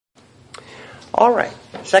All right.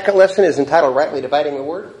 Second lesson is entitled Rightly Dividing the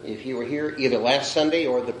Word. If you were here either last Sunday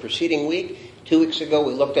or the preceding week, 2 weeks ago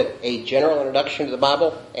we looked at a general introduction to the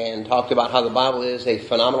Bible and talked about how the Bible is a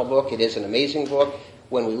phenomenal book. It is an amazing book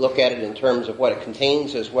when we look at it in terms of what it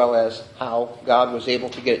contains as well as how God was able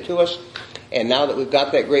to get it to us. And now that we've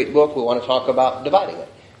got that great book, we want to talk about dividing it.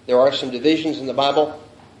 There are some divisions in the Bible,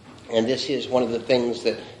 and this is one of the things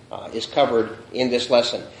that is covered in this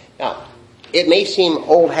lesson. Now, it may seem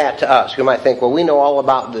old hat to us. We might think, well, we know all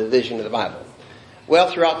about the division of the Bible.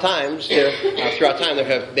 Well, throughout time, there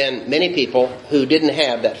have been many people who didn't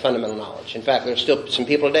have that fundamental knowledge. In fact, there's still some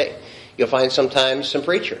people today. You'll find sometimes some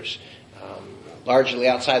preachers, largely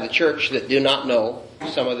outside the church, that do not know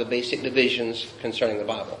some of the basic divisions concerning the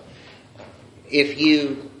Bible. If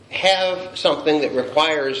you have something that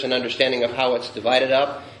requires an understanding of how it's divided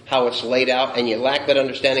up, how it's laid out, and you lack that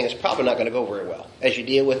understanding, it's probably not going to go very well as you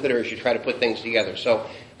deal with it or as you try to put things together. So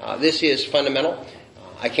this is fundamental.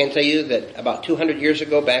 I can tell you that about 200 years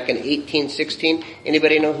ago, back in 1816,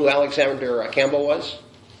 anybody know who Alexander Campbell was?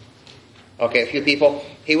 Okay, a few people.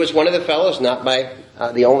 He was one of the fellows, not by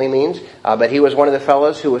the only means, but he was one of the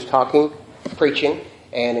fellows who was talking, preaching,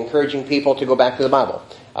 and encouraging people to go back to the Bible.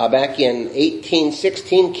 Back in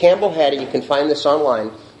 1816, Campbell had, and you can find this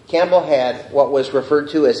online, Campbell had what was referred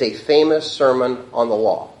to as a famous sermon on the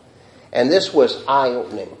law. And this was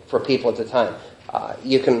eye-opening for people at the time.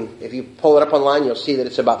 If you pull it up online, you'll see that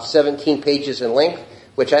it's about 17 pages in length,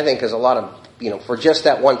 which I think is a lot of, for just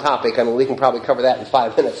that one topic. I mean, we can probably cover that in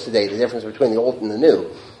 5 minutes today, the difference between the old and the new.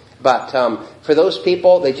 But for those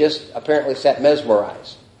people, they just apparently sat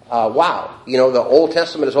mesmerized. Wow, the Old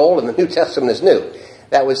Testament is old and the New Testament is new.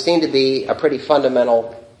 That would seem to be a pretty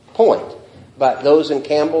fundamental point. But those in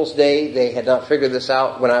Campbell's day, they had not figured this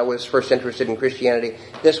out when I was first interested in Christianity.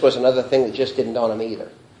 This was another thing that just didn't dawn on me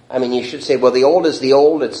either. I mean, you should say, well, the old is the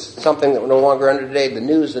old. It's something that we're no longer under today. The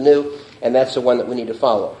new is the new, and that's the one that we need to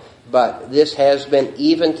follow. But this has been,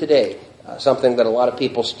 even today, something that a lot of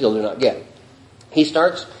people still do not get. He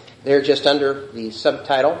starts there just under the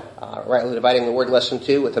subtitle, Rightly Dividing the Word, Lesson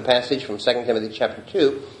 2, with a passage from 2 Timothy chapter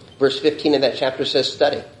 2. Verse 15 of that chapter says,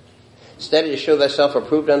 Study. Study to show thyself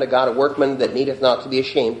approved unto God, a workman that needeth not to be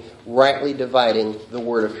ashamed, rightly dividing the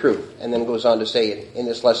word of truth. And then goes on to say, in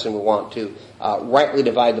this lesson we want to rightly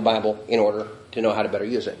divide the Bible in order to know how to better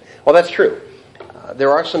use it. Well, that's true.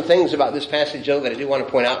 There are some things about this passage, though, that I do want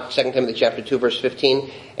to point out. 2 Timothy chapter 2, verse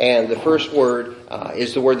 15. And the first word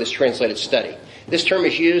is the word that's translated study. This term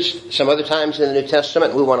is used some other times in the New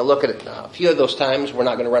Testament. We want to look at it a few of those times. We're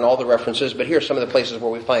not going to run all the references, but here are some of the places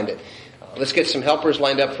where we find it. Let's get some helpers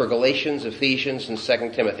lined up for Galatians, Ephesians, and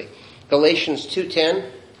 2 Timothy. Galatians 2:10.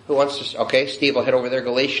 Who wants to? Okay, Steve will head over there.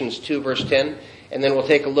 Galatians 2, verse 10. And then we'll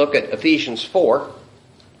take a look at Ephesians 4.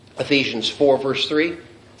 Ephesians 4, verse 3.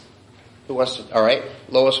 Who wants to? All right.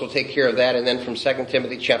 Lois will take care of that. And then from 2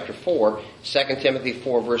 Timothy chapter 4, 2 Timothy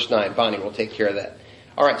 4, verse 9. Bonnie will take care of that.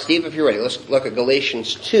 All right, Steve, if you're ready, let's look at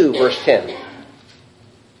Galatians 2, verse 10.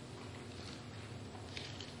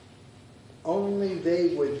 Only they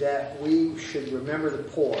would that we should remember the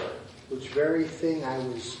poor, which very thing I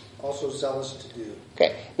was also zealous to do.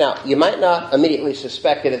 Okay, now, you might not immediately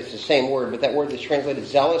suspect that it's the same word, but that word that's translated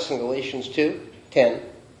zealous in Galatians 2:10,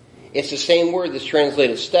 it's the same word that's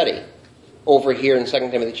translated study over here in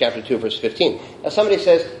 2 Timothy chapter 2, verse 15. Now, somebody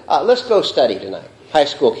says, let's go study tonight. High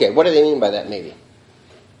school kid. What do they mean by that, maybe?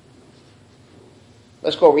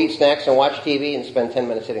 Let's go eat snacks and watch TV and spend 10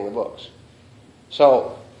 minutes hitting the books.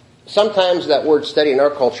 So, sometimes that word study in our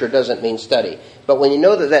culture doesn't mean study. But when you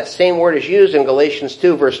know that that same word is used in Galatians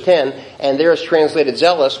 2, verse 10, and there is translated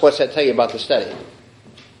zealous, what's that tell you about the study?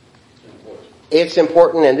 It's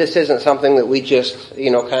important, and this isn't something that we just,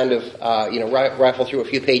 rifle through a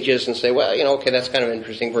few pages and say, well, okay, that's kind of an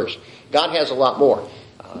interesting verse. God has a lot more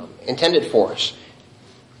intended for us.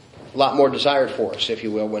 A lot more desired for us, if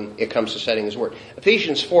you will, when it comes to studying His Word.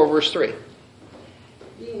 Ephesians 4, verse 3.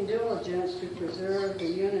 Being diligent to preserve the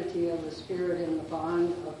unity of the Spirit in the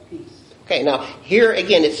bond of peace. Okay, now, here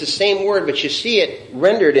again, it's the same word, but you see it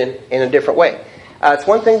rendered in a different way. It's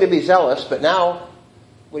one thing to be zealous, but now,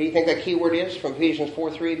 what do you think that key word is from Ephesians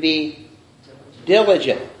 4:3? Be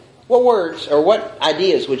diligent. What words or what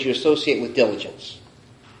ideas would you associate with diligence?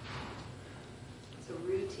 It's a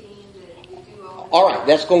routine that you do all the time. All right,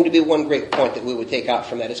 that's going to be one great point that we would take out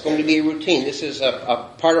from that. It's going to be a routine. This is a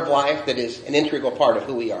part of life that is an integral part of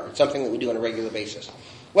who we are. It's something that we do on a regular basis.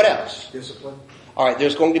 What else? Discipline. All right,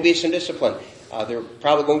 there's going to be some discipline. There are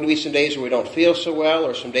probably going to be some days where we don't feel so well,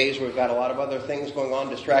 or some days where we've got a lot of other things going on,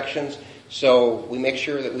 distractions. So we make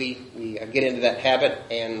sure that we get into that habit,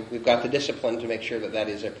 and we've got the discipline to make sure that that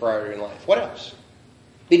is a priority in life. What else?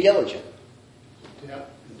 Be diligent.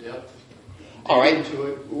 Depth. All right.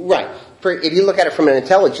 Right. If you look at it from an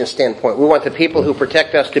intelligence standpoint, we want the people who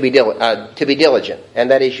protect us to be diligent.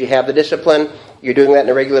 And that is, you have the discipline, you're doing that on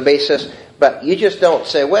a regular basis, but you just don't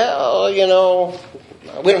say, well, we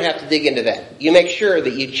don't have to dig into that. You make sure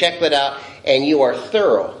that you check that out and you are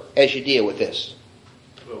thorough as you deal with this.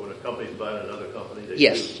 Well, when a company's buying another company, they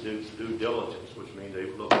do due diligence, which means they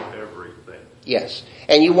look at everything. Yes.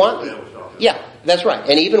 And you want... Yeah, that's right.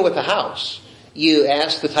 And even with the house, you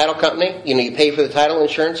ask the title company, you pay for the title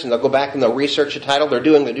insurance, and they'll go back and they'll research the title. They're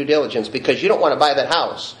doing the due diligence because you don't want to buy that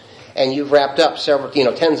house and you've wrapped up several,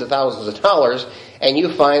 tens of thousands of dollars, and you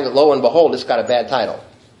find that lo and behold, it's got a bad title.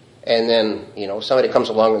 And then, somebody comes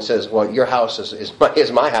along and says, well, your house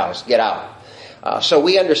is my house, get out. So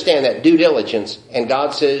we understand that due diligence, and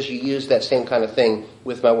God says you use that same kind of thing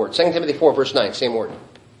with my word. 2 Timothy 4, verse 9, same word.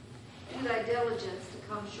 Do thy diligence to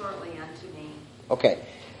come shortly unto me. Okay.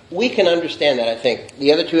 We can understand that, I think.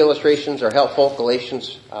 The other two illustrations are helpful,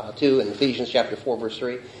 Galatians 2 and Ephesians chapter 4, verse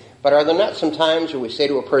 3. But are there not some times where we say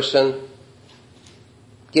to a person,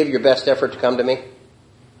 give your best effort to come to me?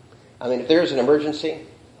 I mean, if there's an emergency,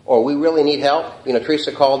 or we really need help,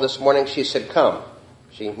 Teresa called this morning, she said, come.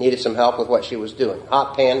 She needed some help with what she was doing.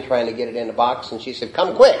 Hot pan, trying to get it in a box, and she said,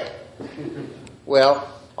 come quick. Well,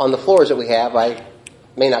 on the floors that we have, I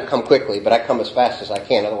may not come quickly, but I come as fast as I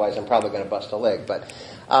can, otherwise I'm probably going to bust a leg. But,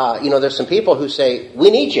 there's some people who say,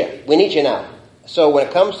 we need you now. So when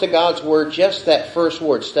it comes to God's Word, just that first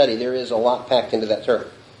word, study, there is a lot packed into that term.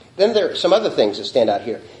 Then there are some other things that stand out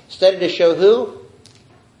here. Study to show who?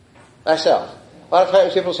 Thyself. A lot of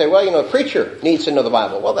times people say, well, a preacher needs to know the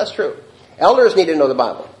Bible. Well, that's true. Elders need to know the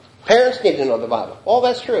Bible. Parents need to know the Bible. All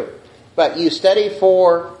that's true. But you study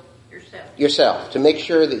for yourself to make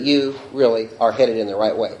sure that you really are headed in the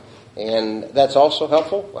right way. And that's also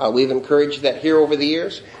helpful. We've encouraged that here over the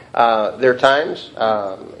years. There are times,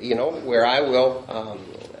 where I will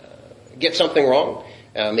get something wrong.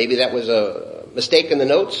 Maybe that was a mistake in the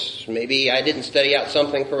notes. Maybe I didn't study out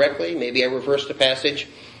something correctly. Maybe I reversed a passage.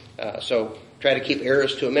 So try to keep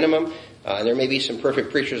errors to a minimum. There may be some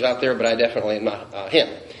perfect preachers out there, but I definitely am not him.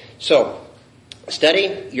 So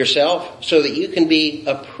study yourself so that you can be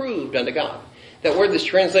approved unto God. That word that's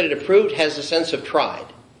translated approved has the sense of tried.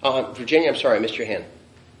 Virginia, I'm sorry, I missed your hand.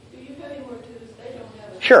 Do you have any more too? They don't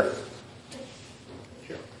have it. Sure.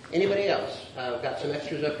 Anybody else? I've got some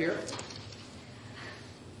extras up here.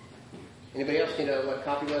 Anybody else need a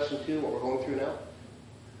copy lesson 2, what we're going through now?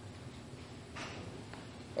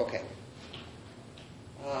 Okay.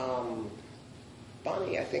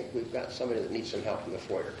 Bonnie, I think we've got somebody that needs some help in the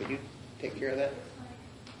foyer. Could you take care of that?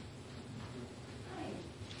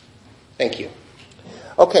 Thank you.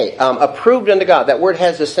 Okay, approved unto God. That word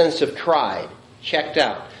has a sense of tried, checked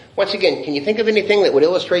out. Once again, can you think of anything that would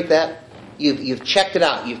illustrate that? You've checked it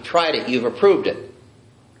out, you've tried it, you've approved it.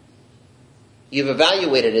 You've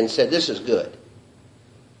evaluated it and said, this is good.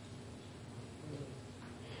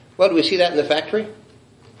 Well, do we see that in the factory?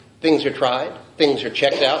 Things are tried, things are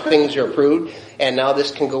checked out, things are approved, and now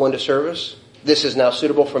this can go into service. This is now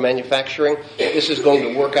suitable for manufacturing. This is going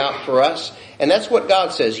to work out for us. And that's what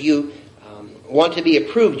God says. You want to be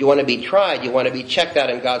approved, you want to be tried, you want to be checked out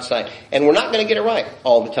in God's sight. And we're not going to get it right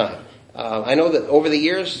all the time. I know that over the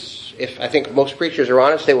years, I think most preachers are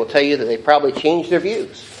honest, they will tell you that they probably changed their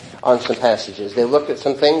views on some passages. They looked at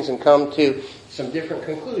some things and come to some different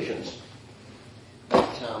conclusions. But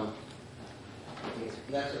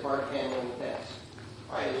that's a part of handling the text.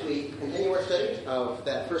 All right, as we continue our study of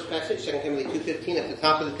that first passage, 2 Timothy 2:15 at the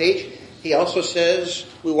top of the page, he also says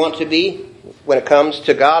we want to be, when it comes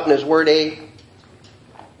to God and His Word, a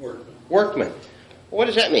workman. What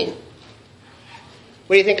does that mean?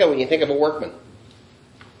 What do you think of when you think of a workman?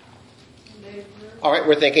 Labor. All right,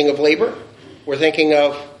 we're thinking of labor. We're thinking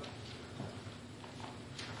of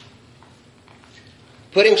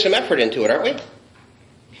putting some effort into it, aren't we?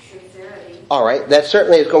 Sincerity. All right, that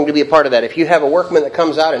certainly is going to be a part of that. If you have a workman that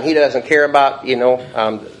comes out and he doesn't care about,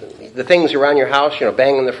 the things around your house,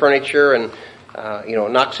 banging the furniture and,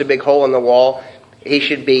 knocks a big hole in the wall, he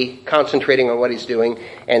should be concentrating on what he's doing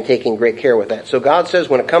and taking great care with that. So God says,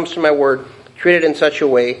 when it comes to my word, treat it in such a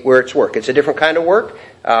way where it's work. It's a different kind of work.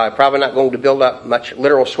 Probably not going to build up much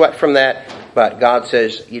literal sweat from that, but God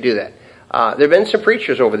says you do that. There have been some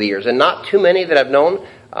preachers over the years, and not too many that I've known,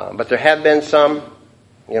 but there have been some.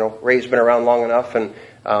 Ray's been around long enough, and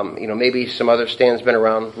maybe some other Stan's been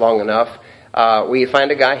around long enough. Where you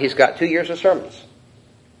find a guy, he's got 2 years of sermons.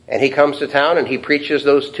 And he comes to town and he preaches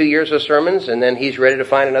those 2 years of sermons, and then he's ready to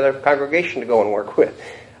find another congregation to go and work with.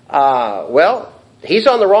 Well, he's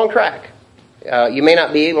on the wrong track. You may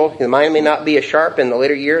not be able, your mind may not be as sharp in the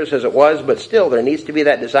later years as it was, but still there needs to be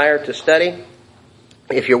that desire to study.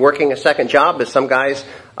 If you're working a second job, as some guys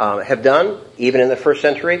have done, even in the first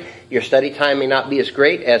century, your study time may not be as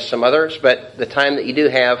great as some others, but the time that you do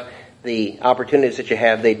have, the opportunities that you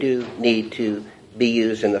have, they do need to be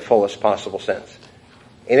used in the fullest possible sense.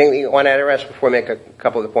 Anything that you want to address before we make a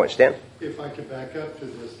couple of the points, Dan? If I could back up to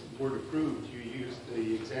this word approved, you used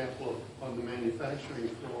the example on the manufacturing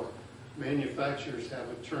floor. Manufacturers have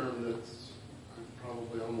a term that's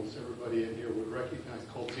probably almost everybody in here would recognize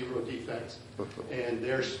called zero defects. And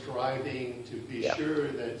they're striving to be sure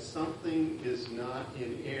that something is not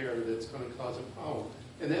in air that's going to cause a problem.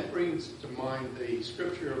 And that brings to mind the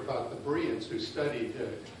scripture about the Bereans who studied,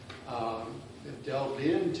 delved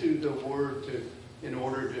into the word in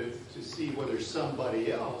order to see whether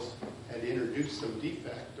somebody else had introduced some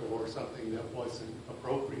defect or something that wasn't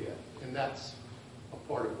appropriate. And that's a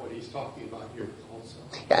part of what he's talking about here also.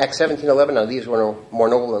 Yeah, Acts 17:11, now these were more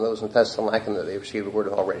noble than those in Thessalonica, that they received the word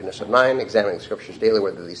of all readiness of mind, examining the scriptures daily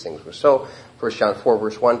whether these things were so. 1 John 4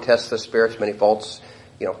 verse 1, test the spirits, many false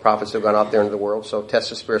prophets have gone out there into the world, so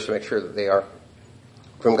test the spirits to make sure that they are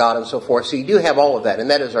from God and so forth. So you do have all of that,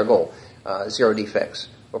 and that is our goal, zero defects.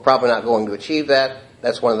 We're probably not going to achieve that.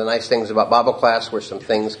 That's one of the nice things about Bible class, where some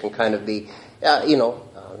things can kind of be,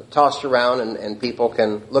 tossed around, and people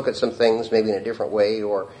can look at some things maybe in a different way,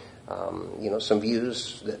 or, some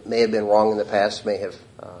views that may have been wrong in the past may have,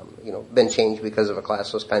 been changed because of a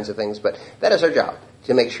class, those kinds of things. But that is our job,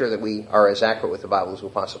 to make sure that we are as accurate with the Bible as we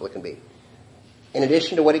possibly can be. In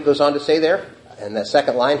addition to what he goes on to say there, in that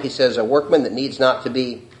second line, he says, a workman that needs not to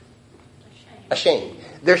be ashamed.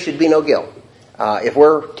 There should be no guilt. If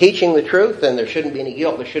we're teaching the truth, then there shouldn't be any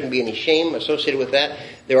guilt, there shouldn't be any shame associated with that.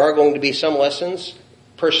 There are going to be some lessons,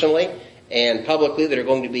 personally and publicly, that are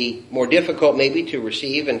going to be more difficult maybe to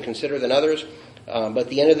receive and consider than others. But at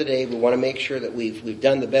the end of the day, we want to make sure that we've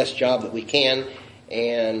done the best job that we can,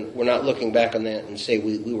 and we're not looking back on that and say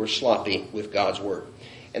we were sloppy with God's Word.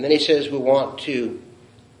 And then he says we want to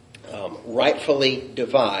rightfully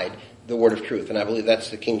divide the word of truth, and I believe that's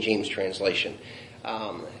the King James translation.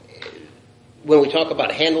 When we talk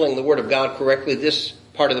about handling the Word of God correctly, this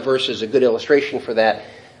part of the verse is a good illustration for that.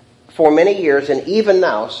 For many years, and even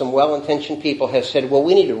now, some well-intentioned people have said, well,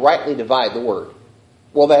 we need to rightly divide the Word.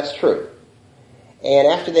 Well, that's true. And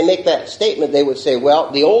after they make that statement, they would say,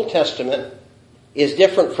 well, the Old Testament is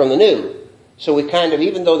different from the New. So we kind of,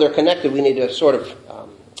 even though they're connected, we need to sort of,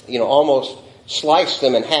 almost slice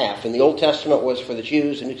them in half. And the Old Testament was for the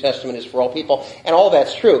Jews, the New Testament is for all people, and all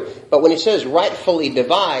that's true. But when he says rightfully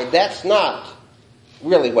divide, that's not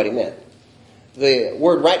really what he meant. The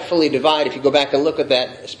word rightfully divide, if you go back and look at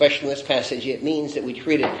that, especially in this passage, it means that we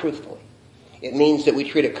treat it truthfully. It means that we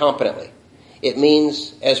treat it competently. It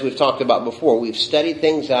means, as we've talked about before, we've studied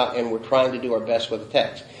things out and we're trying to do our best with the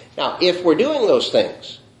text. Now, if we're doing those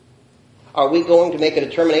things, are we going to make a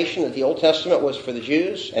determination that the Old Testament was for the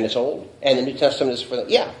Jews and it's old, and the New Testament is for the...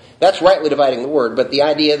 Yeah, that's rightly dividing the word, but the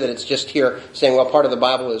idea that it's just here saying, well, part of the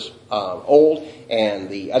Bible is old and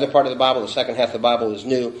the other part of the Bible, the second half of the Bible, is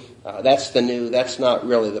new, that's the new, that's not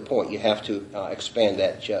really the point. You have to expand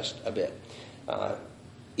that just a bit. The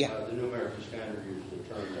New American Standard uses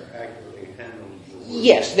the term that accurately handles the word.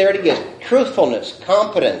 Yes, there it is. Truthfulness,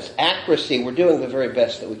 competence, accuracy, we're doing the very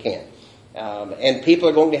best that we can. And people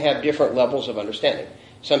are going to have different levels of understanding.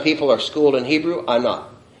 Some people are schooled in Hebrew. I'm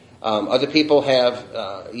not. Other people have,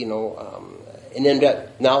 an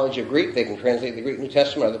in-depth knowledge of Greek. They can translate the Greek New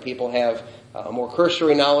Testament. Other people have more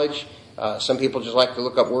cursory knowledge. Some people just like to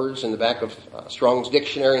look up words in the back of Strong's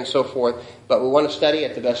Dictionary and so forth. But we want to study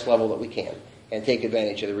at the best level that we can and take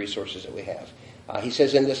advantage of the resources that we have. He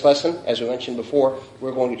says in this lesson, as we mentioned before,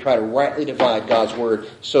 we're going to try to rightly divide God's Word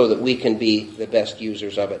so that we can be the best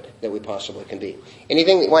users of it that we possibly can be.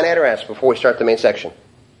 Anything that you want to add or ask before we start the main section?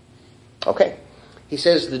 Okay. He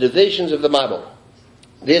says the divisions of the Bible.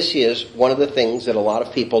 This is one of the things that a lot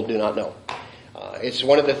of people do not know. It's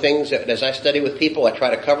one of the things that as I study with people, I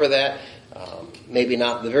try to cover that. Maybe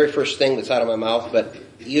not the very first thing that's out of my mouth, but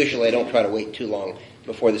usually I don't try to wait too long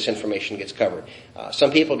before this information gets covered.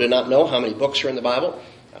 Some people do not know how many books are in the Bible.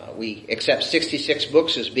 We accept 66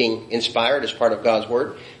 books as being inspired as part of God's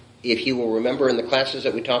Word. If you will remember in the classes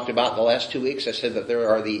that we talked about in the last 2 weeks, I said that there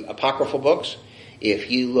are the apocryphal books.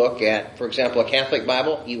 If you look at, for example, a Catholic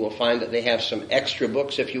Bible, you will find that they have some extra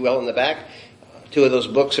books, if you will, in the back. Two of those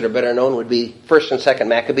books that are better known would be 1st and 2nd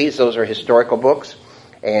Maccabees. Those are historical books.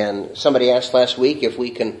 And somebody asked last week if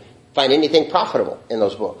we can find anything profitable in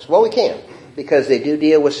those books. Well, we can. because they do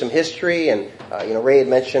deal with some history, and Ray had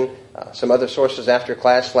mentioned some other sources after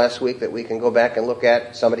class last week that we can go back and look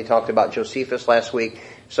at. Somebody talked about Josephus last week.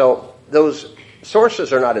 So those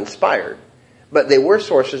sources are not inspired, but they were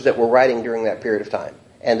sources that were writing during that period of time.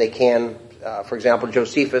 And they can, for example,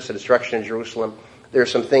 Josephus, the destruction of Jerusalem, there are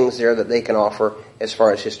some things there that they can offer as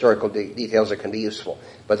far as historical details that can be useful.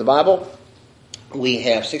 But the Bible, we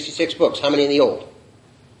have 66 books. How many in the Old?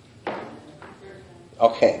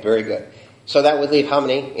 Okay, very good. So that would leave how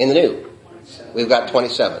many in the New? 27. We've got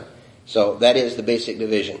 27. So that is the basic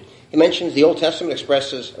division. He mentions the Old Testament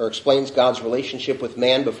expresses or explains God's relationship with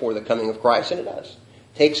man before the coming of Christ, and it does.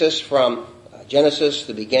 Takes us from Genesis,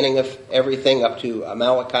 the beginning of everything, up to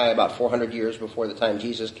Malachi, about 400 years before the time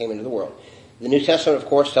Jesus came into the world. The New Testament, of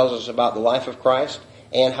course, tells us about the life of Christ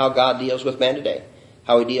and how God deals with man today,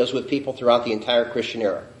 how he deals with people throughout the entire Christian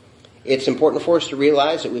era. It's important for us to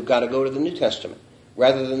realize that we've got to go to the New Testament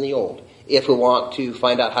rather than the Old if we want to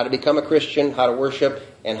find out how to become a Christian, how to worship,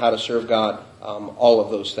 and how to serve God, all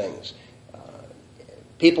of those things.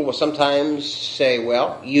 People will sometimes say,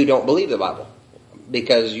 well, you don't believe the Bible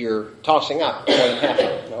because you're tossing out more than half of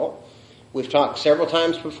it. No. We've talked several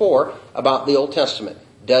times before about the Old Testament.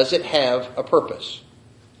 Does it have a purpose?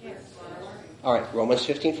 Yes. All right, Romans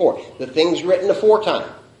 15:4. The things written aforetime,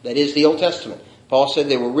 that is the Old Testament. Paul said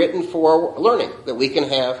they were written for learning, that we can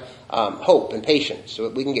have hope and patience, so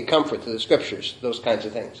that we can get comfort through the Scriptures, those kinds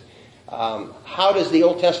of things. How does the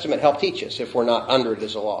Old Testament help teach us if we're not under it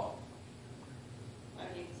as a law?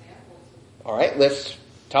 All right, let's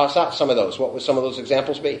toss out some of those. What would some of those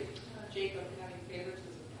examples be? Jacob having favoritism.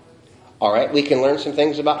 All right, we can learn some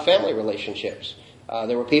things about family relationships.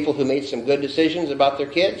 There were people who made some good decisions about their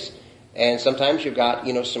kids, and sometimes you've got,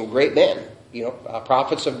 some great men,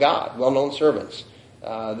 prophets of God, well-known servants,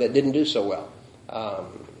 that didn't do so well.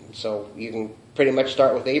 So you can pretty much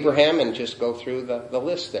start with Abraham and just go through the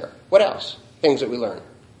list there. What else? Things that we learn.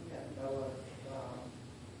 Noah's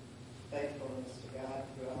faithfulness to God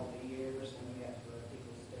through all the years, and we have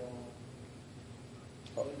people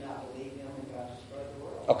still would not believe him, and God destroyed the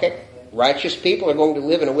world. Okay. Righteous people are going to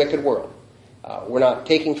live in a wicked world. We're not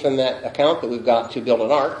taking from that account that we've got to build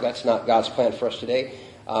an ark. That's not God's plan for us today.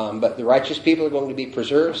 But the righteous people are going to be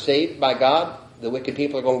preserved, saved by God. The wicked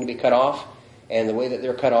people are going to be cut off. And the way that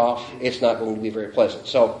they're cut off, it's not going to be very pleasant.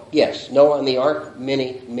 So, yes, Noah and the ark,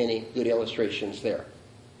 many, many good illustrations there.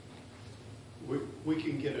 We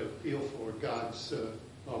can get a feel for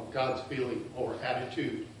God's feeling or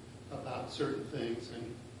attitude about certain things.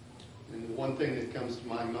 And the one thing that comes to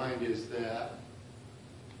my mind is that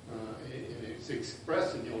it's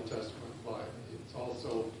expressed in the Old Testament, but it's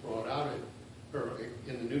also brought out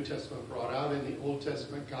in the New Testament, brought out in the Old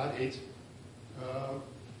Testament. God hates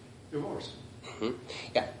divorce. Mm-hmm.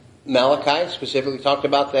 Yeah. Malachi specifically talked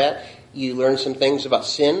about that. You learn some things about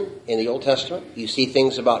sin in the Old Testament. You see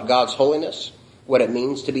things about God's holiness, what it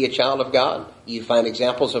means to be a child of God. You find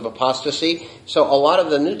examples of apostasy. So a lot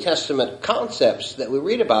of the New Testament concepts that we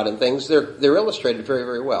read about and things, they're illustrated very,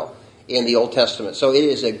 very well in the Old Testament. So it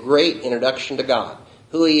is a great introduction to God,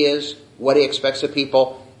 who he is, what he expects of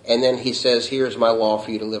people, and then he says, here's my law for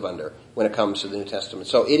you to live under when it comes to the New Testament.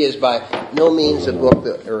 So it is by no means a book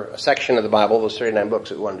or a section of the Bible, those 39 books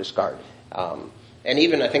that we want to discard. And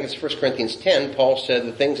even, I think it's 1 Corinthians 10, Paul said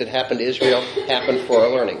the things that happened to Israel happened for our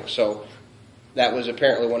learning. So that was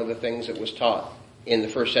apparently one of the things that was taught in the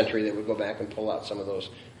first century. They would go back and pull out some of those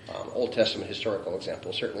Old Testament historical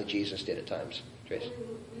examples. Certainly Jesus did at times. Trace? We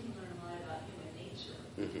can learn a lot about human nature.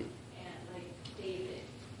 Mm-hmm. And like David,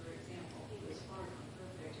 for example, he was far from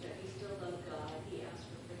perfect, but he still loved God. He asked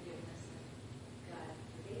for forgiveness, and God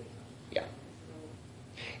forgave him. Yeah.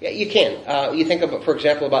 Yeah, you can. You think about, for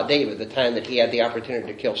example, about David, the time that he had the opportunity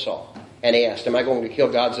to kill Saul. And he asked, am I going to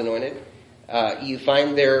kill God's anointed? You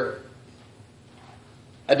find there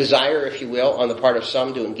a desire, if you will, on the part of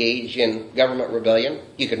some to engage in government rebellion.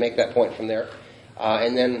 You could make that point from there.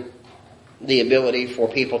 And then the ability for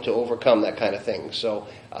people to overcome that kind of thing. So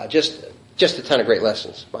just a ton of great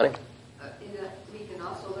lessons. Bonnie? We can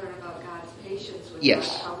also learn about God's patience with yes.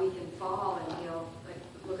 us, how we can fall,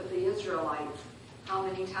 and look at the Israelites. How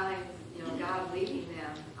many times God leading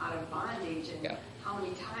them out of bondage, and how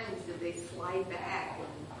many times did they slide back, and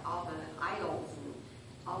all the idols and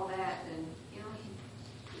all that, and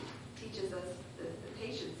he teaches us the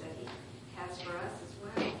patience that he has for us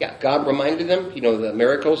as well. Yeah, God reminded them, the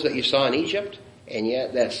miracles that you saw in Egypt, and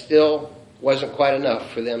yet that still wasn't quite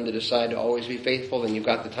enough for them to decide to always be faithful. And you've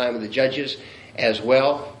got the time of the judges as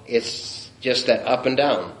well. It's just that up and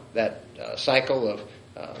down, that cycle of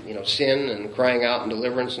sin and crying out and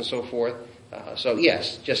deliverance and so forth. So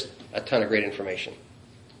yes, just a ton of great information.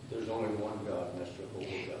 There's only one God, and that's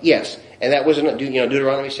Jehovah God. Yes, and that was in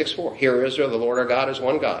Deuteronomy 6:4. Hear, Israel, the Lord our God is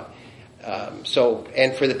one God.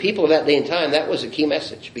 And for the people of that day and time, that was a key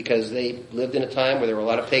message, because they lived in a time where there were a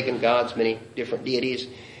lot of pagan gods, many different deities,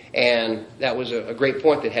 and that was a great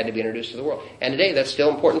point that had to be introduced to the world. And today, that's still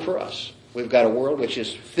important for us. We've got a world which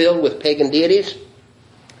is filled with pagan deities,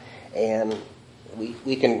 and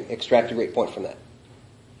we can extract a great point from that.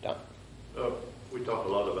 Don? We talk a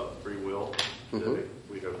lot about free will today.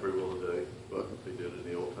 We have free will today, but they did in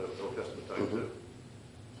the Old Testament time too.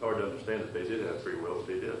 It's hard to understand that they did have free will, but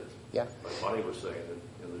they did. Yeah. Like Bonnie was saying,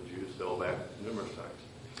 and the Jews fell back numerous times.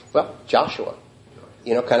 Well, Joshua,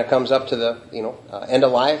 kind of comes up to the, end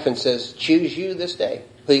of life and says, choose you this day.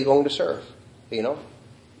 Who are you going to serve?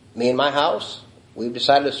 Me and my house, we've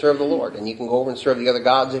decided to serve the Lord. And you can go over and serve the other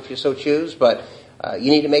gods if you so choose, but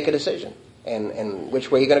you need to make a decision. And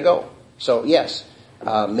which way you're going to go. So, yes,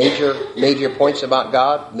 major points about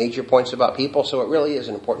God, major points about people. So it really is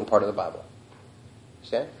an important part of the Bible.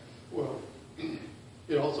 Stan? Well,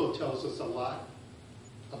 it also tells us a lot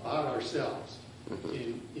about ourselves.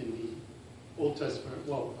 In the Old Testament,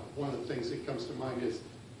 well, one of the things that comes to mind is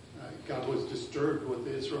God was disturbed with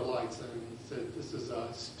the Israelites and said, this is a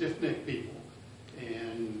stiff-necked people.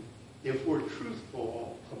 And if we're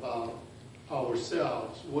truthful about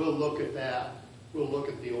ourselves, we'll look at that. We'll look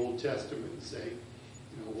at the Old Testament and say,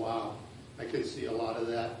 wow, I could see a lot of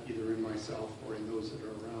that either in myself or in those that are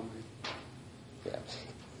around me.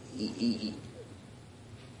 Yeah.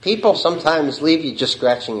 People sometimes leave you just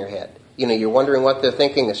scratching your head. You're wondering what they're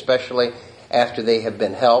thinking, especially after they have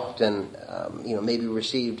been helped and, maybe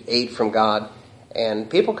received aid from God. And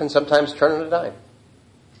people can sometimes turn on a dime.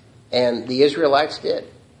 And the Israelites did.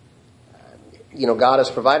 God has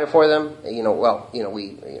provided for them.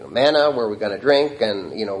 Manna, where we're going to drink,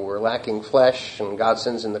 and, we're lacking flesh, and God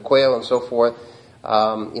sends in the quail and so forth.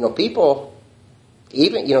 People,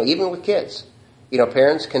 even with kids,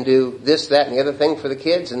 parents can do this, that, and the other thing for the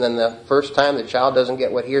kids, and then the first time the child doesn't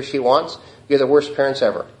get what he or she wants, you're the worst parents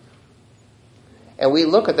ever. And we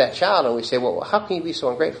look at that child and we say, well, how can you be so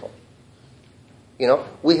ungrateful?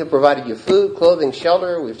 We have provided you food, clothing,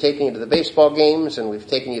 shelter. We've taken you to the baseball games, and we've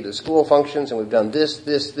taken you to school functions, and we've done this,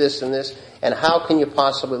 and this. And how can you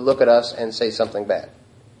possibly look at us and say something bad?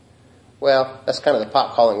 Well, that's kind of the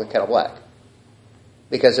pot calling the kettle black.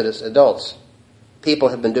 Because as adults, people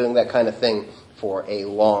have been doing that kind of thing for a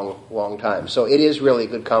long, long time. So it is really a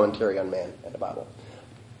good commentary on man and the Bible.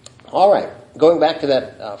 All right, going back to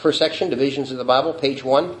that first section, Divisions of the Bible, page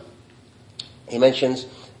 1. He mentions,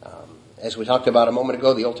 as we talked about a moment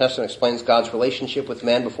ago, the Old Testament explains God's relationship with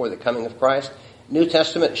man before the coming of Christ. New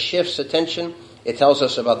Testament shifts attention. It tells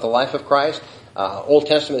us about the life of Christ. Old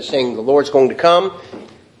Testament is saying the Lord's going to come.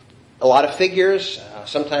 A lot of figures.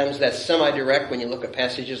 Sometimes that's semi-direct when you look at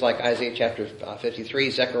passages like Isaiah chapter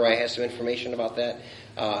 53. Zechariah has some information about that,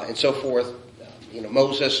 and so forth.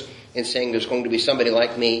 Moses in saying there's going to be somebody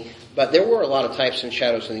like me. But there were a lot of types and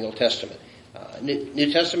shadows in the Old Testament.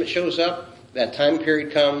 New Testament shows up. That time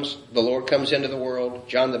period comes, the Lord comes into the world,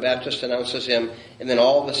 John the Baptist announces him, and then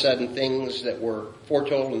all of a sudden things that were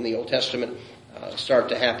foretold in the Old Testament start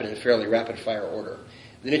to happen in fairly rapid fire order.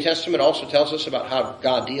 The New Testament also tells us about how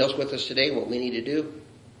God deals with us today, what we need to do.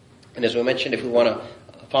 And as we mentioned, if we want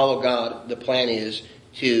to follow God, the plan is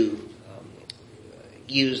to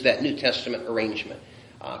use that New Testament arrangement.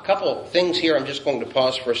 A couple things here, I'm just going to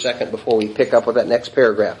pause for a second before we pick up with that next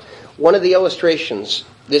paragraph. One of the illustrations,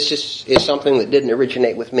 this is something that didn't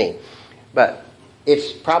originate with me, but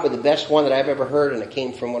it's probably the best one that I've ever heard, and it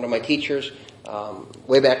came from one of my teachers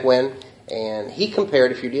way back when, and he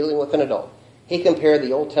compared, if you're dealing with an adult, he compared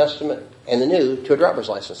the Old Testament and the New to a driver's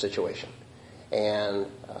license situation. And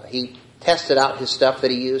he tested out his stuff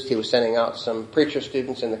that he used. He was sending out some preacher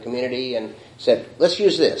students in the community and said, let's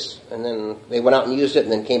use this. And then they went out and used it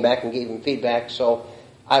and then came back and gave him feedback. So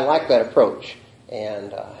I like that approach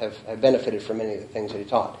and have benefited from many of the things that he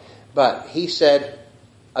taught. But he said,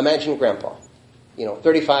 imagine Grandpa,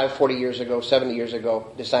 35, 40 years ago, 70 years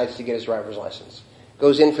ago, decides to get his driver's license.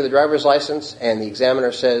 Goes in for the driver's license, and the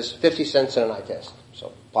examiner says 50 cents and an eye test.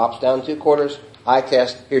 So pops down 2 quarters, eye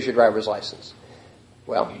test, here's your driver's license.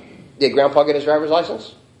 Well, did Grandpa get his driver's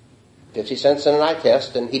license? 50 cents and an eye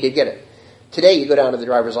test, and he did get it. Today you go down to the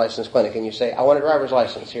driver's license clinic and you say, I want a driver's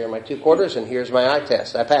license. Here are my 2 quarters, and here's my eye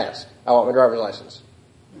test. I passed. I want my driver's license.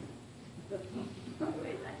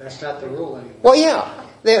 That's not the rule anymore. Well, yeah.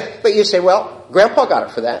 But you say, well, Grandpa got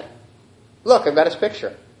it for that. Look, I've got his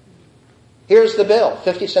picture. Here's the bill,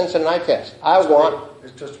 50 cents and an eye test.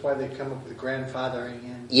 It's just why they come up with grandfathering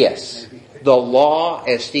in. Yes. Maybe. The law,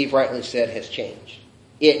 as Steve rightly said, has changed.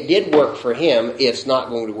 it did work for him, it's not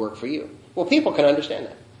going to work for you. Well, people can understand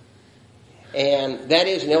that. And that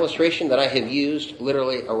is an illustration that I have used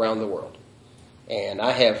literally around the world. And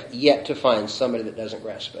I have yet to find somebody that doesn't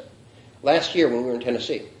grasp it. Last year when we were in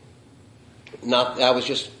Tennessee, I was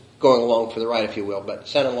just going along for the ride, if you will, but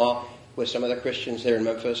son-in-law with some other Christians there in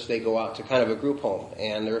Memphis, they go out to kind of a group home.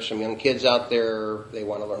 And there are some young kids out there, they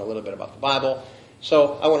want to learn a little bit about the Bible.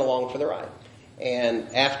 So I went along for the ride.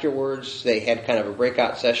 And afterwards, they had kind of a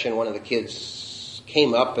breakout session. One of the kids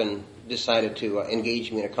came up and decided to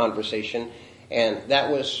engage me in a conversation. And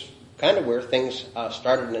that was kind of where things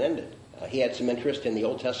started and ended. He had some interest in the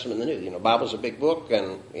Old Testament and the New. Bible's a big book,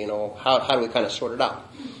 and, how do we kind of sort it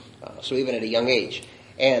out? So even at a young age.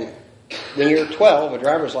 And when you're 12, a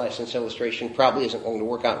driver's license illustration probably isn't going to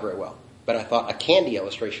work out very well. But I thought a candy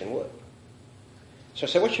illustration would. So I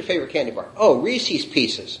said, what's your favorite candy bar? Oh, Reese's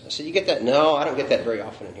Pieces. I said, you get that? No, I don't get that very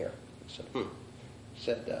often in here. I said, He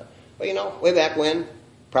said, way back when,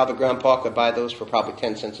 probably Grandpa could buy those for probably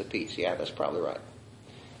 10 cents a piece. Yeah, that's probably right.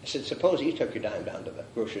 I said, suppose you took your dime down to the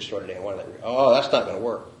grocery store today and wanted that. Oh, that's not going to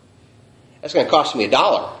work. That's going to cost me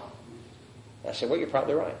 $1. I said, well, you're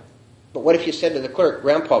probably right. But what if you said to the clerk,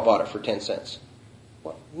 Grandpa bought it for 10 cents?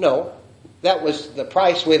 Well, no, that was the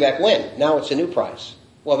price way back when. Now it's a new price.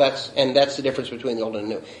 Well, that's the difference between the old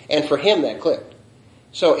and the new. And for him, that clicked.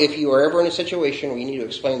 So if you are ever in a situation where you need to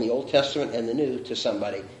explain the Old Testament and the New to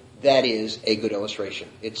somebody, that is a good illustration.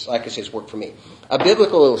 It's, like I say, it's worked for me. A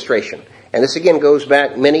biblical illustration. And this, again, goes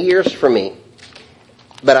back many years for me.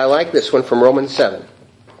 But I like this one from Romans 7.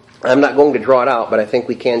 I'm not going to draw it out, but I think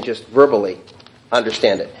we can just verbally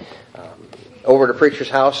understand it. Over at a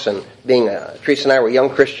preacher's house, and being Teresa and I were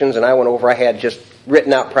young Christians, and I went over, I had just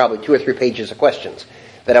written out probably 2 or 3 pages of questions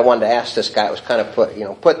that I wanted to ask this guy. It was kind of put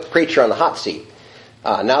the preacher on the hot seat.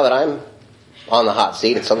 Now that I'm on the hot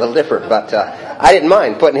seat, it's a little different, but I didn't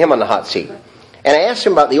mind putting him on the hot seat. And I asked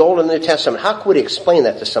him about the Old and New Testament. How could he explain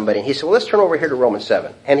that to somebody? And he said, well, let's turn over here to Romans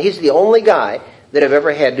 7. And he's the only guy that I've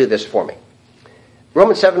ever had do this for me.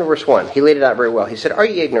 Romans 7 verse 1, he laid it out very well. He said, are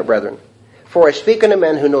ye ignorant, brethren? For I speak unto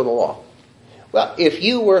men who know the law. Well, if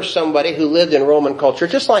you were somebody who lived in Roman culture,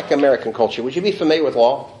 just like American culture, would you be familiar with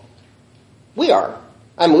law? We are.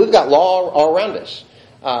 I mean, we've got law all around us.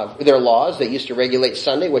 There are laws that used to regulate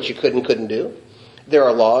Sunday, what you could and couldn't do. There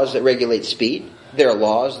are laws that regulate speed. There are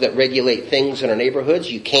laws that regulate things in our neighborhoods.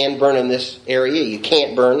 You can burn in this area. You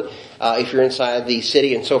can't burn if you're inside the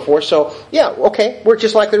city and so forth. So, yeah, okay, we're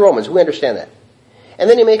just like the Romans. We understand that. And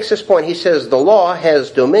then he makes this point. He says, the law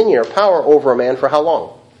has dominion or power over a man for how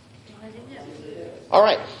long? All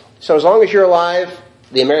right. So as long as you're alive,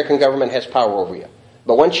 the American government has power over you.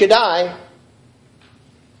 But once you die,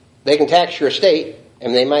 they can tax your estate,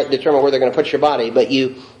 and they might determine where they're going to put your body, but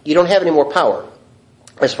you don't have any more power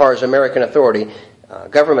as far as American authority,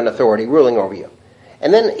 government authority ruling over you.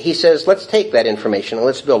 And then he says, let's take that information and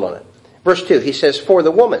let's build on it. Verse 2, he says, for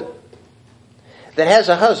the woman that has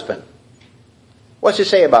a husband. What's it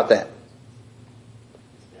say about that?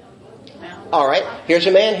 All right, here's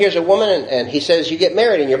a man, here's a woman, and he says you get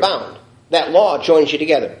married and you're bound. That law joins you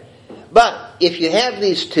together. But if you have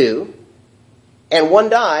these two, and one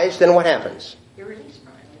dies, then what happens? You're released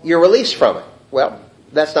from it. You're released from it. Well,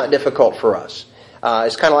 that's not difficult for us.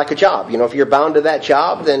 It's kind of like a job. If you're bound to that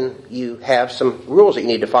job, then you have some rules that you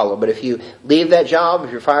need to follow. But if you leave that job,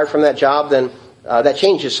 if you're fired from that job, then that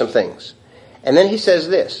changes some things. And then he says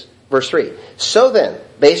this, verse 3. So then,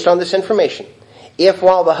 based on this information, if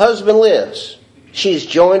while the husband lives, she's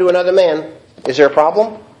joined to another man, is there a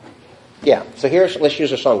problem? Yeah. So let's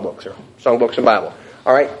use the songbooks or songbooks and Bible.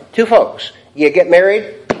 All right. 2 folks. You get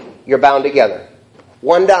married, you're bound together.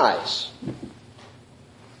 One dies.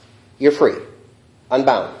 You're free.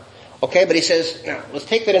 Unbound. Okay, but he says, now, let's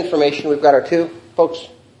take that information. We've got our 2 folks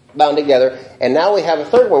bound together, and now we have a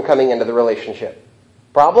third one coming into the relationship.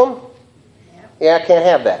 Problem? Yeah, I can't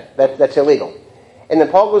have that. That's illegal. And then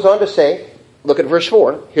Paul goes on to say, look at verse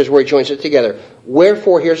 4. Here's where he joins it together.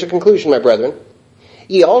 Wherefore, here's the conclusion, my brethren.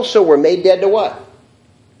 Ye also were made dead to what?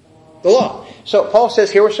 The law. So Paul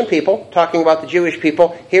says here were some people, talking about the Jewish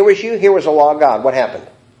people. Here was you, here was the law of God. What happened?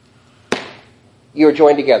 You were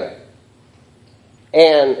joined together.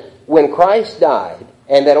 And when Christ died,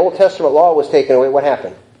 and that Old Testament law was taken away, what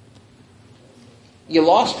happened? You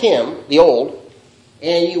lost him, the old,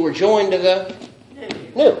 and you were joined to the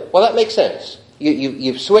new. Well, that makes sense.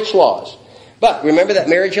 You've switched laws. But remember that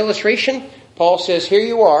marriage illustration? Paul says, here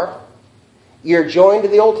you are. You're joined to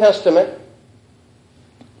the Old Testament.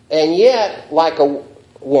 And yet, like a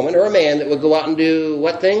woman or a man that would go out and do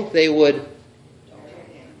what thing? They would,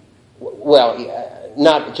 well,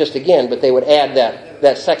 not just again, but they would add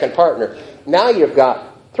that second partner. Now you've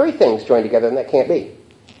got Three things joined together, and that can't be.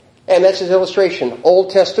 And that's his illustration.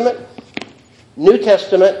 Old Testament, New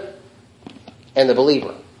Testament, and the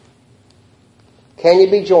believer. Can you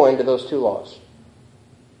be joined to those two laws?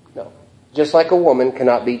 No. Just like a woman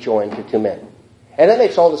cannot be joined to two men. And that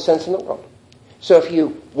makes all the sense in the world. So if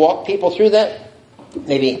you walk people through that,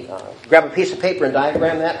 maybe grab a piece of paper and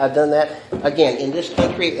diagram that. I've done that. Again, in this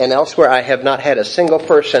country and elsewhere, I have not had a single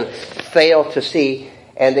person fail to see,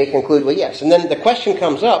 and they conclude, well, yes. And then the question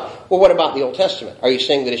comes up, well, what about the Old Testament? Are you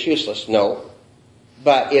saying that it's useless? No.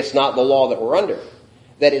 But it's not the law that we're under.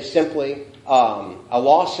 That is simply a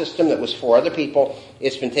law system that was for other people.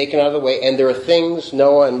 It's been taken out of the way, and there are things,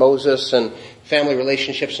 Noah and Moses and family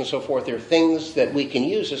relationships and so forth, there are things that we can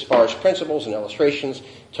use as far as principles and illustrations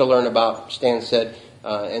to learn about, Stan said,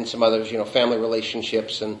 and some others, family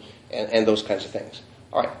relationships and those kinds of things.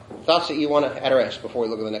 All right, thoughts that you want to add or ask before we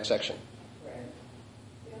look at the next section? Right.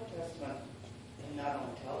 The Old Testament not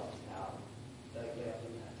only tells us how they lived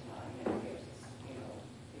in that time, and it gives us,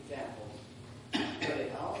 examples, but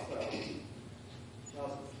it also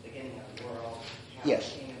tells us the beginning of the world, how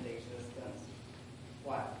Yes. it came into existence,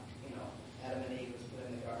 what, Adam and Eve was put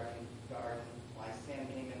in the garden, why sin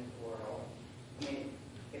came into the world. I mean,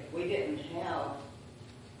 if we didn't have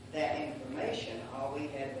that information, all we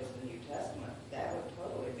had was the New Testament, that would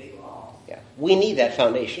totally be lost. Yeah, we need that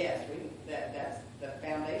foundation. Yes, that's the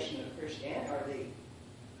foundation of Christianity,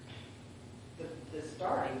 or the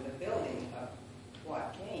starting, the building of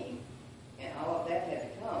what came, and all of that had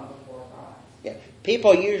to come before Christ. Yeah,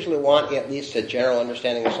 people usually want at least a general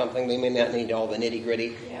understanding of something. They may not need all the nitty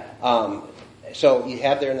gritty. Yeah. So you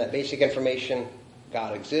have there in that basic information,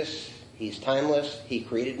 God exists. He's timeless. He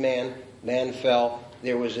created man. Man fell.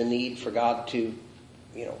 There was a need for God to,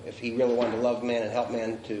 if he really wanted to love man and help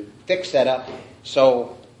man, to fix that up.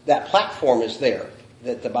 So that platform is there.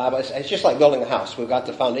 That the Bible, it's just like building a house. We've got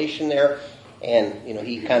the foundation there, and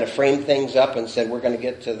he kind of framed things up and said we're going to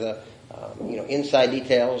get to the inside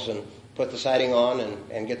details and put the siding on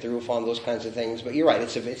and get the roof on, those kinds of things. But you're right,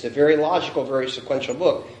 it's a very logical, very sequential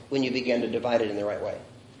book when you begin to divide it in the right way.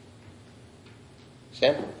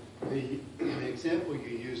 Sam? The example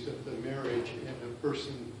you used of the marriage and a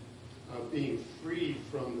person being freed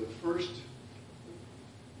from the first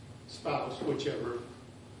spouse, whichever,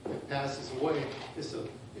 that passes away, it's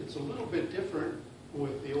a little bit different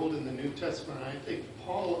with the Old and the New Testament. I think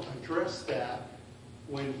Paul addressed that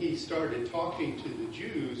when he started talking to the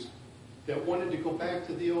Jews that wanted to go back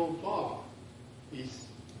to the old law.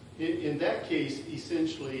 In that case,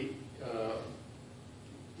 essentially,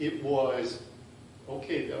 it was,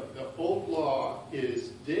 okay, the old law is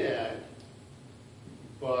dead,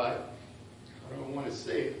 but I don't want to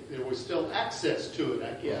say it, there was still access to it,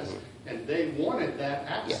 I guess, and they wanted that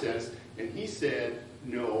access, and he said,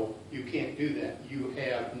 no, you can't do that. You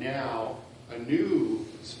have now a new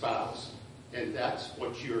spouse, and that's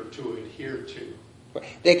what you're to adhere to.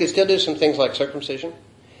 They could still do some things like circumcision.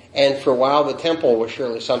 And for a while, the temple was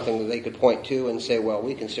surely something that they could point to and say, well,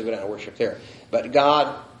 we can still go down and worship there. But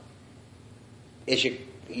God,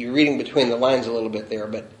 you're reading between the lines a little bit there,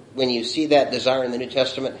 but when you see that desire in the New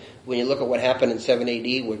Testament, when you look at what happened in 7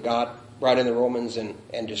 AD, where God brought in the Romans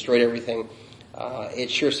and destroyed everything, it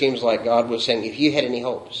sure seems like God was saying, if you had any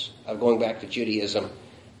hopes of going back to Judaism,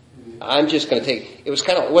 I'm just going to take...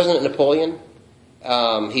 wasn't it Napoleon?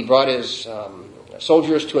 He brought his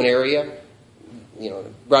soldiers to an area,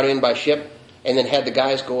 brought them in by ship, and then had the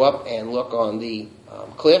guys go up and look on the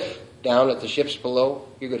cliff down at the ships below.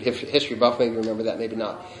 You're a good history buff, maybe remember that, maybe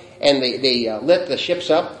not. And they lit the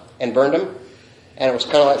ships up and burned them. And it was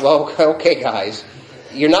kind of like, well, okay, guys,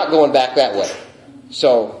 you're not going back that way.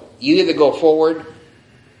 So you either go forward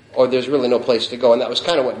or there's really no place to go. And that was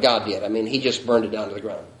kind of what God did. I mean, he just burned it down to the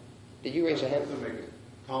ground. Did you raise a hand? I want to make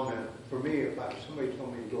a comment. For me, if somebody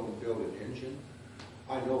told me to go and build an engine,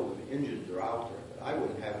 I know that the engines are out there, but I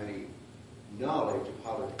wouldn't have any knowledge of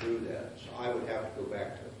how to do that. So I would have to go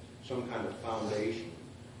back to some kind of foundation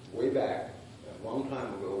way back a long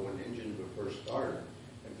time ago when engines were first started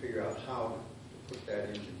and figure out how to put that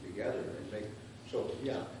engine together and make. So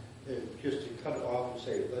yeah, just to cut it off and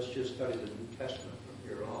say, let's just study the New Testament from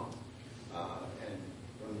here on. And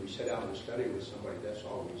when we sit down to study with somebody, that's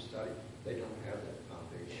all we study. They don't have that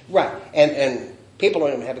foundation. Right, and people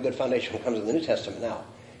don't even have a good foundation when it comes to the New Testament now.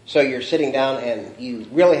 So you're sitting down and you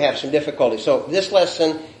really have some difficulty. So this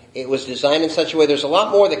lesson, it was designed in such a way, there's a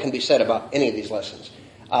lot more that can be said about any of these lessons.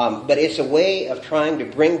 But it's a way of trying to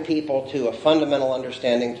bring people to a fundamental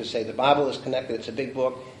understanding to say the Bible is connected, it's a big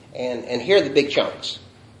book, and here are the big chunks.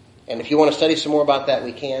 And if you want to study some more about that,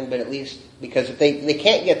 we can, but at least, because if they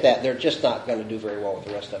can't get that, they're just not going to do very well with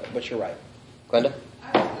the rest of it. But you're right. Glenda?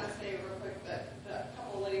 I was going to say real quick that the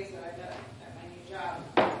couple ladies that I met at my new job,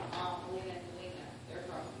 Melina and Galina, they're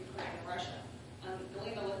from Ukraine and Russia. And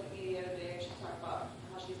Galina looked at me the other day and she talked about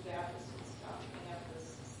how she's Baptist and stuff, and have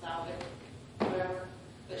this Slavic, whatever.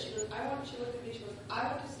 But she goes, I want you to look at me, she goes, I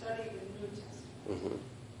want to study the New Testament. Mm-hmm.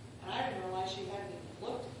 And I didn't realize she hadn't even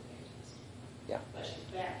looked at the New Testament. Yeah. But she's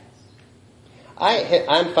Baptist.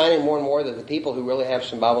 I'm finding more and more that the people who really have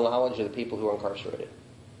some Bible knowledge are the people who are incarcerated.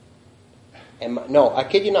 And no, I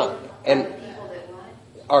kid you not. And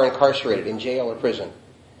are incarcerated in jail or prison.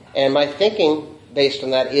 And my thinking based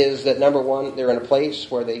on that is that, number one, they're in a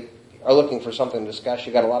place where they are looking for something to discuss.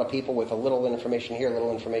 You've got a lot of people with a little information here,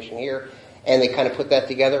 and they kind of put that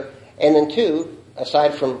together. And then two,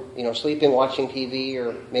 aside from sleeping, watching TV,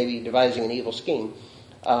 or maybe devising an evil scheme,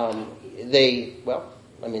 that's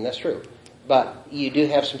true. But you do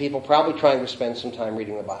have some people probably trying to spend some time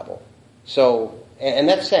reading the Bible. So, and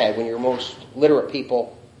that's sad when your most literate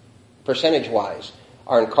people, percentage-wise,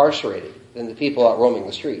 are incarcerated than the people out roaming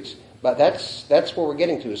the streets. But that's where we're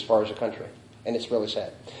getting to as far as a country. And it's really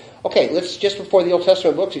sad. Okay, let's just before the Old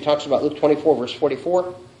Testament books, he talks about Luke 24, verse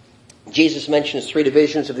 44. Jesus mentions three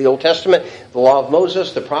divisions of the Old Testament: the Law of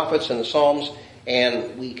Moses, the Prophets, and the Psalms.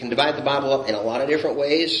 And we can divide the Bible up in a lot of different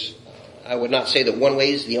ways. I would not say that one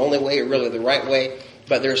way is the only way or really the right way,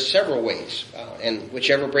 but there's several ways. And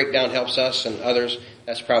whichever breakdown helps us and others,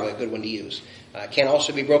 that's probably a good one to use. It can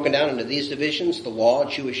also be broken down into these divisions: the law,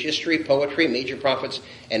 Jewish history, poetry, major prophets,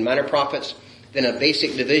 and minor prophets. Then a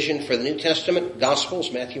basic division for the New Testament: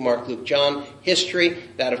 Gospels, Matthew, Mark, Luke, John; history,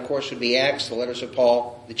 that of course would be Acts, the letters of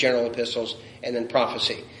Paul, the general epistles; and then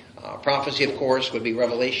prophecy. Prophecy, of course, would be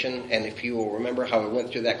Revelation, and if you will remember how we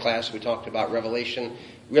went through that class, we talked about Revelation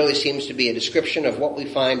really seems to be a description of what we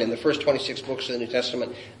find in the first 26 books of the New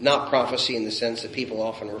Testament, not prophecy in the sense that people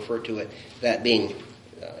often refer to it, that being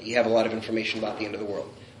you have a lot of information about the end of the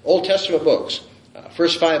world. Old Testament books.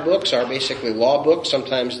 First 5 books are basically law books.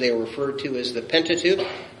 Sometimes they are referred to as the Pentateuch.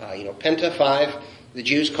 Penta, 5. The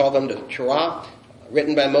Jews call them the Torah,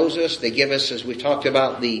 written by Moses. They give us, as we talked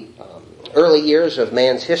about, the early years of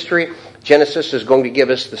man's history. Genesis is going to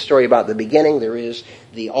give us the story about the beginning. There is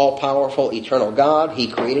the all-powerful, eternal God. He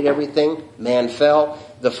created everything. Man fell.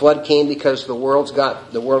 The flood came because the world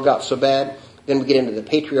got so bad. Then we get into the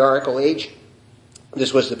patriarchal age.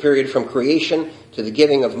 This was the period from creation to the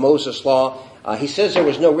giving of Moses' law. He says there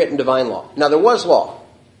was no written divine law. Now, there was law.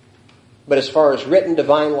 But as far as written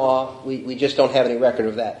divine law, we just don't have any record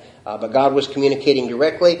of that. But God was communicating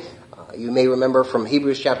directly. You may remember from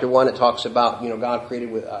Hebrews chapter 1, it talks about,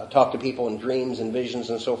 God talked to people in dreams and visions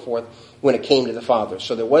and so forth when it came to the Father.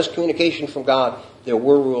 So there was communication from God. There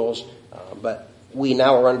were rules. But we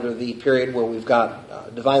now are under the period where we've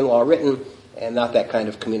got divine law written and not that kind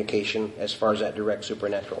of communication as far as that direct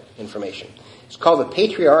supernatural information. It's called the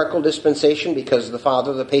patriarchal dispensation because the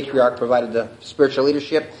father, the patriarch, provided the spiritual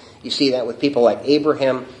leadership. You see that with people like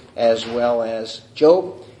Abraham as well as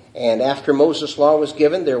Job. And after Moses' law was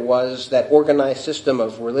given, there was that organized system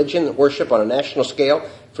of religion and worship on a national scale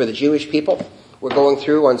for the Jewish people. We're going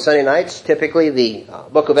through on Sunday nights, typically the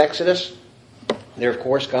book of Exodus. There, of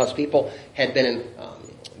course, God's people had been in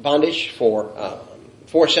bondage for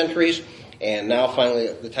 4 centuries, and now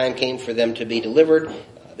finally the time came for them to be delivered.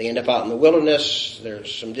 They end up out in the wilderness.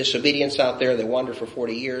 There's some disobedience out there. They wander for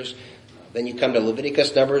 40 years. Then you come to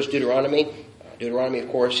Leviticus, Numbers, Deuteronomy. Deuteronomy, of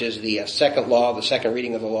course, is the second law, the second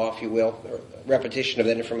reading of the law, if you will, or repetition of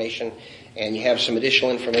that information. And you have some additional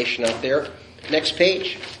information out there. Next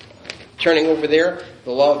page. Turning over there,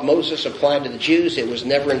 the law of Moses applied to the Jews. It was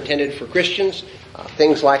never intended for Christians.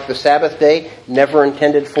 Things like the Sabbath day, never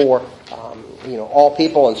intended for all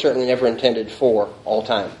people, and certainly never intended for all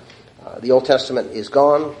time. The Old Testament is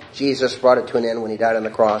gone. Jesus brought it to an end when he died on the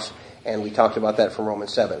cross, and we talked about that from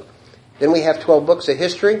Romans 7. Then we have 12 books of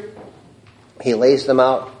history. He lays them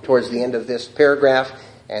out towards the end of this paragraph,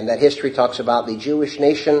 and that history talks about the Jewish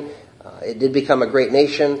nation. It did become a great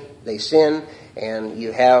nation. They sinned, and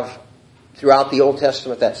you have throughout the Old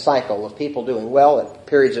Testament that cycle of people doing well at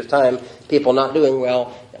periods of time, people not doing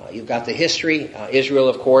well. You've got the history. Israel,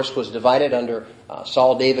 of course, was divided under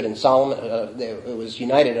Saul, David, and Solomon. It was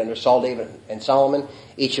united under Saul, David, and Solomon.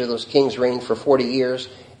 Each of those kings reigned for 40 years.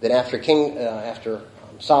 Then after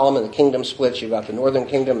Solomon, the kingdom splits. You've got the northern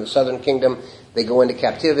kingdom, the southern kingdom. They go into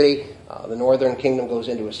captivity. The northern kingdom goes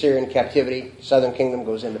into Assyrian captivity. The southern kingdom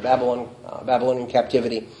goes into Babylonian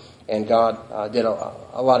captivity. And God did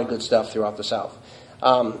a lot of good stuff throughout the south.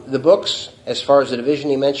 The books, as far as the division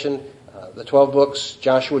he mentioned, the 12 books,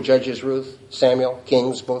 Joshua, Judges, Ruth, Samuel,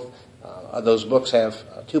 Kings, both of those books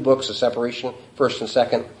have 2 books of separation, First and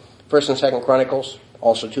Second Chronicles,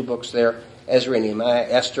 also 2 books there. Ezra, Nehemiah,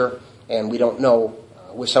 Esther, and we don't know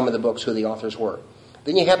with some of the books who the authors were.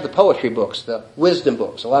 Then you have the poetry books, the wisdom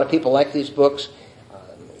books. A lot of people like these books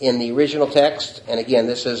in the original text. And again,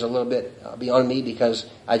 this is a little bit beyond me because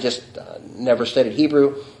I just never studied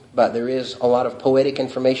Hebrew. But there is a lot of poetic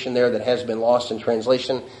information there that has been lost in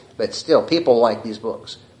translation. But still, people like these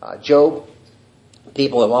books. Job,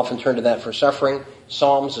 people have often turned to that for suffering.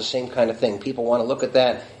 Psalms, the same kind of thing. People want to look at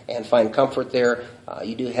that and find comfort there.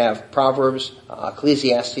 You do have Proverbs,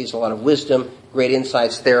 Ecclesiastes, a lot of wisdom, great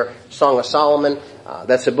insights there. Song of Solomon,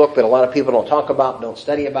 that's a book that a lot of people don't talk about, don't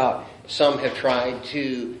study about. Some have tried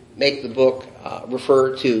to make the book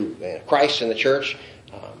refer to Christ and the church,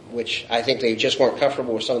 which I think they just weren't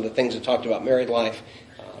comfortable with some of the things that talked about married life.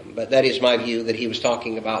 But that is my view, that he was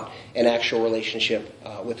talking about an actual relationship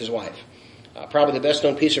with his wife. Probably the best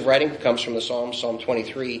known piece of writing comes from the Psalms, Psalm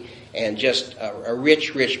 23, and just a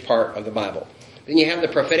rich, rich part of the Bible. Then you have the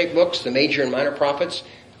prophetic books, the major and minor prophets.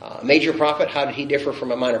 Major prophet, how did he differ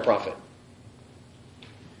from a minor prophet?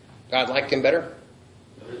 God liked him better?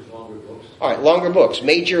 Longer books. All right, longer books.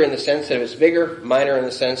 Major in the sense that it's bigger, minor in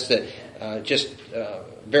the sense that just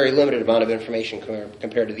very limited amount of information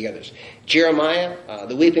compared to the others. Jeremiah,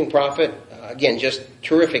 the weeping prophet, again, just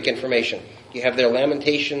terrific information. You have their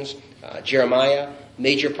Lamentations, Jeremiah,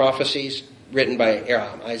 major prophecies written by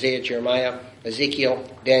Isaiah, Jeremiah, Ezekiel,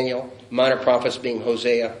 Daniel, minor prophets being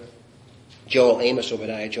Hosea, Joel, Amos,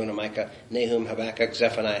 Obadiah, Jonah, Micah, Nahum, Habakkuk,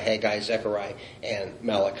 Zephaniah, Haggai, Zechariah, and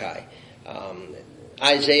Malachi.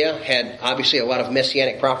 Isaiah had obviously a lot of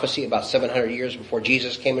messianic prophecy about 700 years before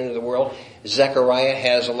Jesus came into the world. Zechariah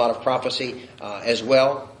has a lot of prophecy as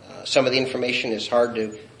well. Some of the information is hard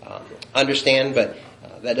to understand, but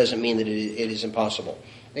that doesn't mean that it is impossible.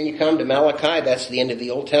 Then you come to Malachi, that's the end of the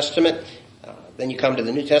Old Testament. Then you come to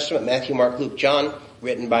the New Testament, Matthew, Mark, Luke, John,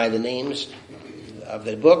 written by the names of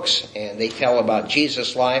the books, and they tell about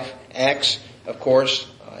Jesus' life. Acts, of course,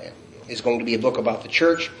 is going to be a book about the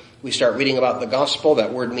church. We start reading about the gospel.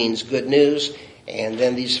 That word means good news. And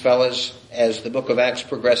then these fellas, as the book of Acts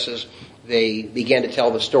progresses, they begin to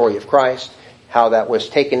tell the story of Christ, how that was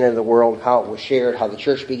taken into the world, how it was shared, how the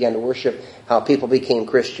church began to worship, how people became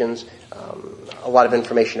Christians, a lot of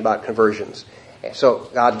information about conversions. And so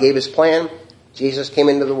God gave his plan. Jesus came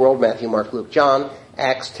into the world, Matthew, Mark, Luke, John.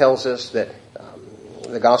 Acts tells us that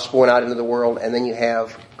the gospel went out into the world, and then you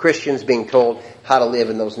have Christians being told how to live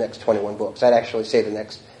in those next 21 books. I'd actually say the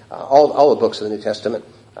next, all the books of the New Testament,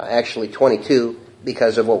 actually 22,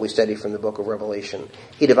 because of what we study from the book of Revelation.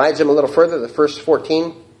 He divides them a little further. The first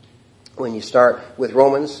 14, when you start with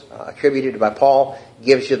Romans, attributed by Paul,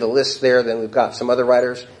 gives you the list there. Then we've got some other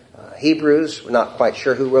writers. Hebrews, we're not quite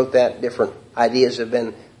sure who wrote that. Different ideas have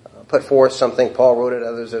been put forth. Some think Paul wrote it.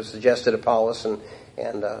 Others have suggested Apollos,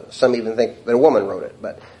 and some even think that a woman wrote it.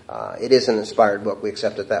 But it is an inspired book. We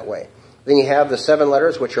accept it that way. Then you have the 7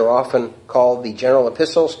 letters, which are often called the general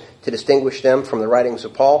epistles, to distinguish them from the writings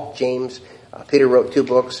of Paul, James. Peter wrote 2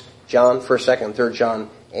 books, John, 1st, 2nd, 3rd John,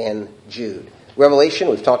 and Jude. Revelation,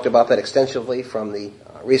 we've talked about that extensively from the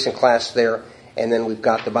recent class there. And then we've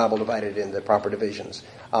got the Bible divided into proper divisions.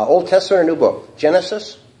 Old Testament or New Book?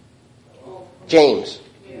 Genesis, James,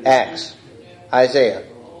 Acts, Isaiah,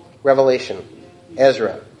 Revelation,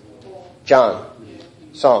 Ezra, John,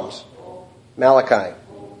 Psalms, Malachi,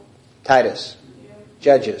 Titus,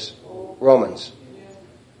 Judges, Romans,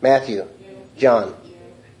 Matthew, John,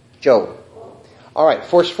 Job. All right,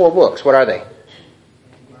 first 4 books. What are they?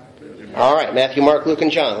 All right, Matthew, Mark, Luke,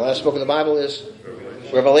 and John. The last book of the Bible is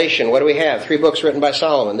Revelation. What do we have? 3 books written by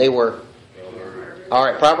Solomon. They were, all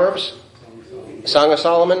right, Proverbs, Song of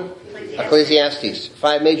Solomon, Ecclesiastes.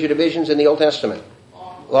 5 major divisions in the Old Testament.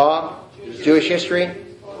 Law, Jewish history,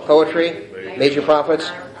 poetry, major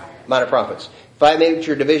prophets, minor prophets. 5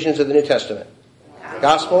 major divisions of the New Testament.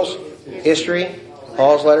 Gospels, history,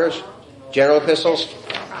 Paul's letters, general epistles,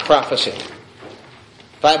 prophecy.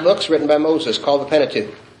 5 books written by Moses called the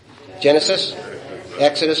Pentateuch. Genesis,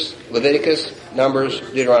 Exodus, Leviticus, Numbers,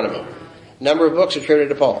 Deuteronomy. Number of books attributed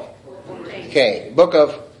to Paul. Okay, book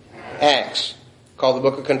of Acts, called the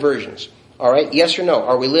book of conversions. All right, yes or no?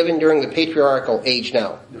 Are we living during the patriarchal age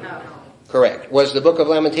now? No. Correct. Was the book of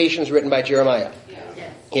Lamentations written by Jeremiah? Yes.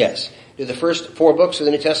 Yes. Do the first 4 books of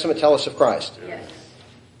the New Testament tell us of Christ? Yes.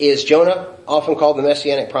 Is Jonah often called the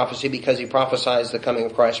Messianic prophecy because he prophesies the coming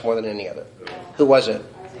of Christ more than any other? Who was it?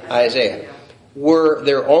 Isaiah. Were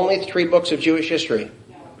there only 3 books of Jewish history?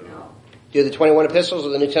 No. Do the 21 epistles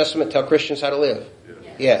of the New Testament tell Christians how to live?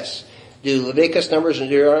 Yes. Do Leviticus, Numbers, and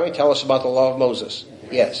Deuteronomy tell us about the law of Moses?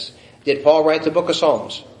 Yes. Did Paul write the book of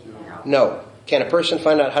Psalms? No. Can a person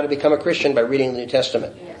find out how to become a Christian by reading the New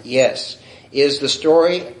Testament? Yes. Is the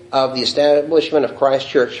story of the establishment of Christ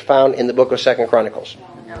Church found in the book of 2 Chronicles?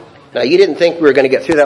 Now, you didn't think we were going to get through that